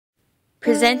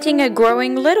presenting a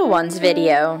Growing Little Ones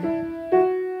video.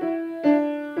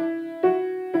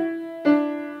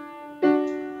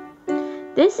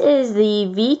 This is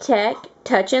the VTech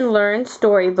Touch and Learn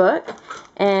Storybook,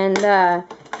 and I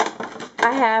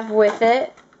have with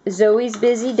it Zoe's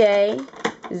Busy Day,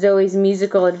 Zoe's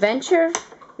Musical Adventure,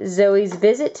 Zoe's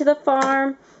Visit to the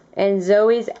Farm, and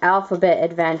Zoe's Alphabet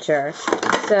Adventure.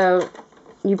 So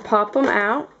you pop them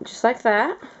out just like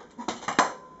that.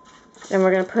 And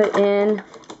we're going to put in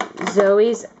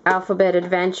Zoe's Alphabet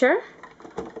Adventure.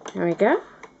 There we go.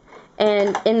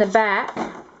 And in the back,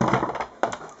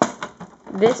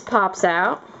 this pops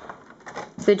out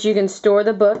so that you can store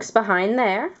the books behind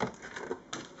there.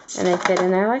 And they fit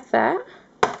in there like that.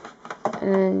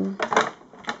 And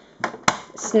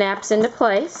snaps into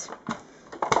place.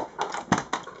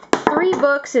 3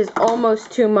 books is almost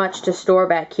too much to store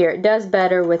back here. It does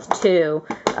better with 2.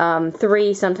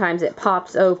 3, sometimes it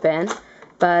pops open.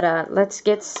 But let's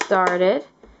get started.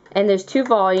 And there's 2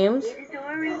 volumes. It is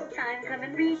StoryTime. Come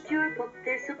and read your book.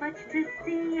 There's so much to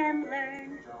see and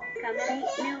learn. Come meet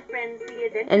new friends. The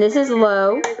adventure. And this is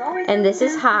low, and this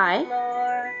is high.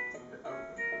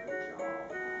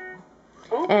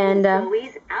 And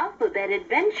Zoe's Alphabet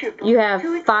Adventure book. You have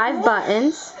 5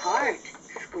 buttons. Heart,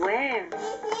 square,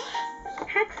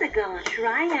 hexagon,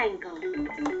 triangle.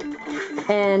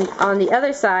 And on the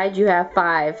other side, you have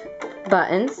 5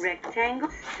 buttons. Rectangle,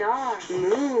 star,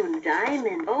 moon,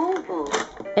 diamond, oval.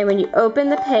 And when you open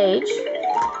the page,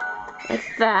 like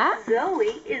that, Zoe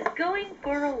is going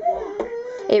for a walk.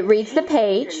 it reads the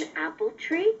page. An apple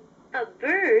tree, a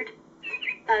bird,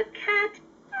 a cat,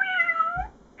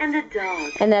 and a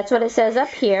dog. And that's what it says up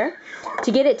here.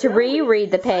 To get it to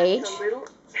reread the page,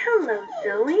 Hello,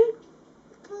 Zoe.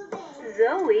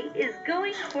 Zoe is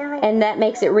going for a walk. and that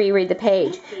makes it reread the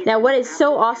page. Now what is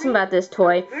so awesome about this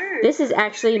toy, this is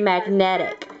actually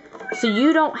magnetic. So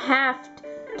you don't have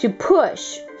to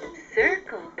push.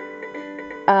 Circle.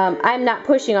 I'm not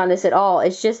pushing on this at all.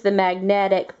 It's just the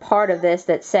magnetic part of this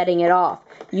that's setting it off.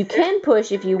 You can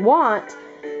push if you want,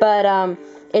 but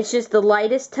it's just the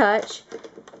lightest touch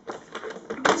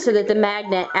so that the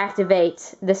magnet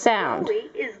activates the sound. Zoe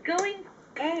is going.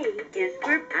 A is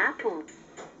for apple.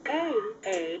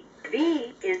 A,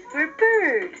 B is for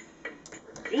bird.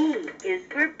 D is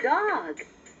for dog.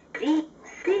 D,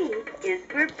 C is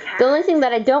for cat. The only thing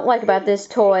that I don't like about this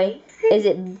toy is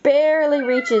it barely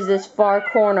reaches this far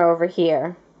corner over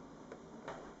here.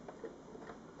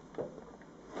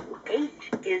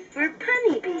 H is for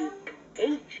honeybee.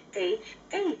 H, H,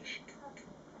 H.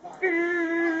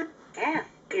 F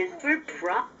is for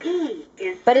frog. E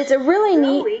is for But it's a really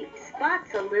Zoe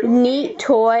spots a little neat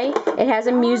toy. It has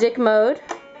a music mode.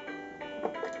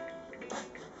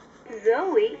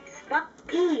 Zoe spot.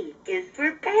 E is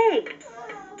for egg.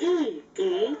 E,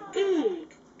 E, E.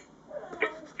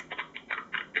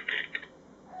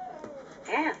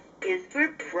 F is for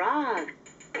frog.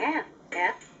 F,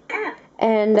 F, F.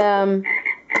 And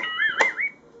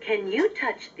Can you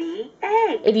touch the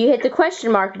egg? if you hit the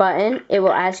question mark button, it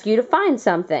will ask you to find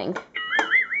something.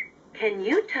 Can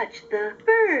you touch the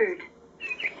bird?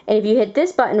 And if you hit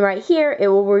this button right here, it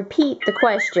will repeat the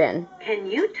question. Can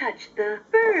you touch the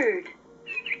bird?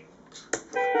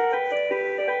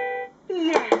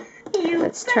 Yes, you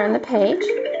Let's turn the page.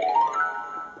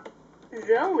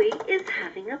 Zoe is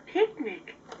having a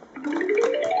picnic.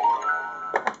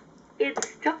 It's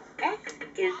stuck. X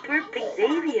is for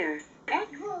Xavier. X,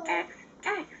 X,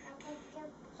 X.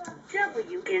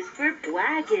 W is for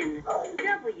wagon.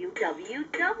 W, W,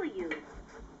 W.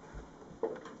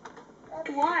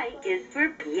 Y is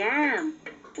for yam.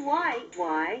 Y,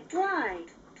 Y, Y.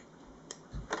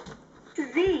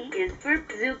 Z is for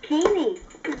zucchini.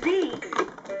 Z.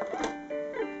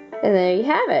 And there you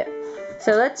have it.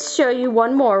 So let's show you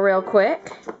one more real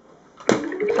quick.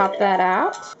 Pop that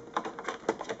out.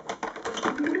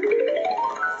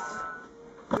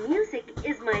 Music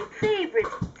is my favorite,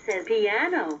 says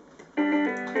piano.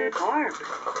 Harp.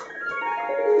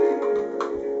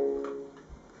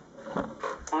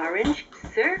 Orange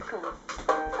circle.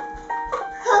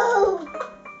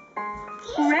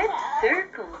 Red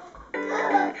circle.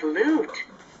 Flute.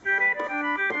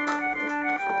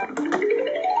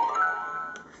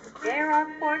 There are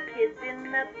 4 kids in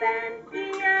the band.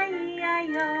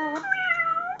 E-I-E-I-O.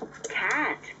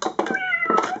 Cat.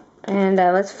 And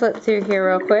let's flip through here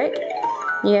real quick.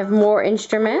 You have more Rock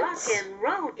instruments. and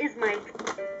roll is my...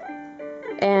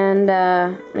 And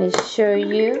let me show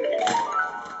you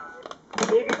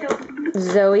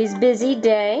Zoe's Busy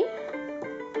Day.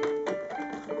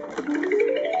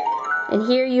 And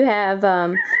here you have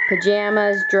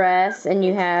pajamas, dress, and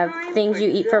you have things you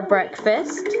eat for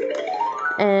breakfast.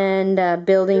 and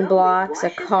building blocks, a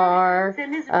car,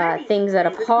 things at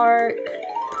a park,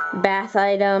 bath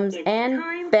items,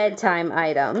 and bedtime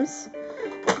items.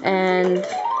 And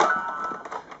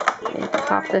let me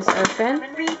pop this open.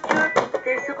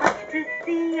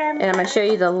 And I'm going to show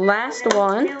you the last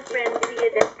one.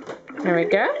 There we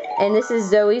go. And this is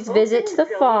Zoe's visit to the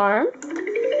farm.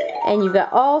 And you've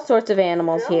got all sorts of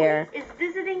animals here. Zoe is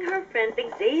visiting her friend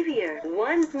Xavier.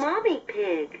 1 mommy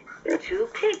pig, 2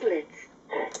 piglets,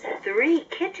 3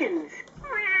 kittens,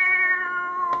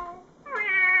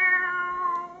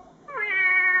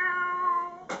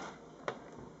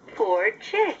 4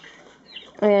 chicks,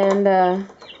 And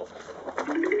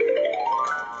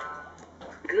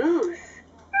goose,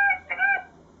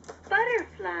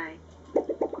 butterfly,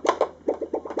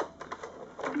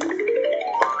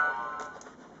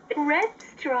 red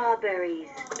strawberries,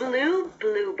 blue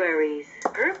blueberries,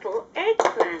 purple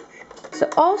eggplants. so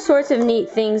all sorts of neat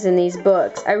things in these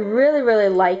books. I really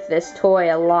like this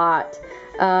toy a lot.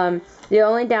 The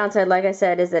only downside, like I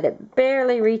said, is that it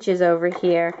barely reaches over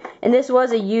here. And this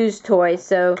was a used toy,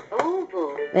 so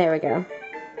Oval. there we go.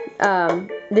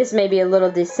 This may be a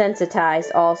little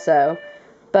desensitized also.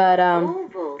 But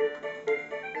Oval.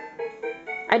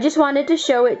 I just wanted to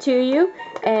show it to you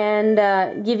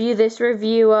and give you this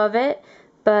review of it.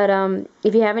 But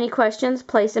if you have any questions,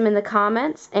 place them in the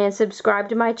comments and subscribe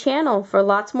to my channel for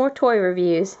lots more toy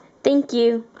reviews. Thank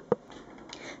you.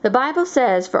 The Bible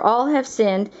says, "For all have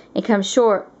sinned and come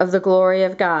short of the glory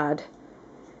of God.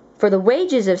 For the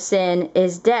wages of sin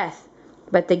is death,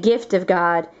 but the gift of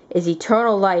God is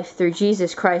eternal life through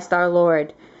Jesus Christ our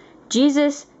Lord."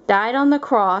 Jesus died on the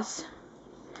cross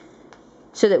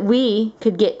so that we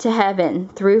could get to heaven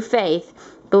through faith,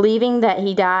 believing that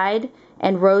He died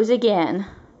and rose again.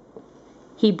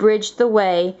 He bridged the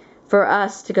way for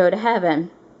us to go to heaven.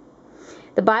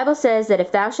 The Bible says that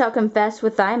if thou shalt confess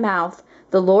with thy mouth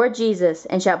the Lord Jesus,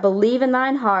 and shalt believe in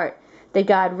thine heart that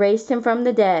God raised him from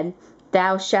the dead,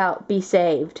 thou shalt be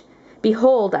saved.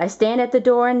 Behold, I stand at the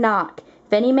door and knock.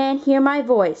 If any man hear my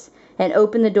voice, and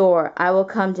open the door, I will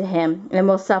come to him, and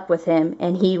will sup with him,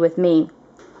 and he with me.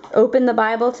 Open the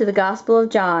Bible to the Gospel of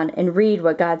John, and read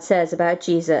what God says about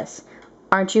Jesus.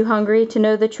 Aren't you hungry to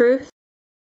know the truth?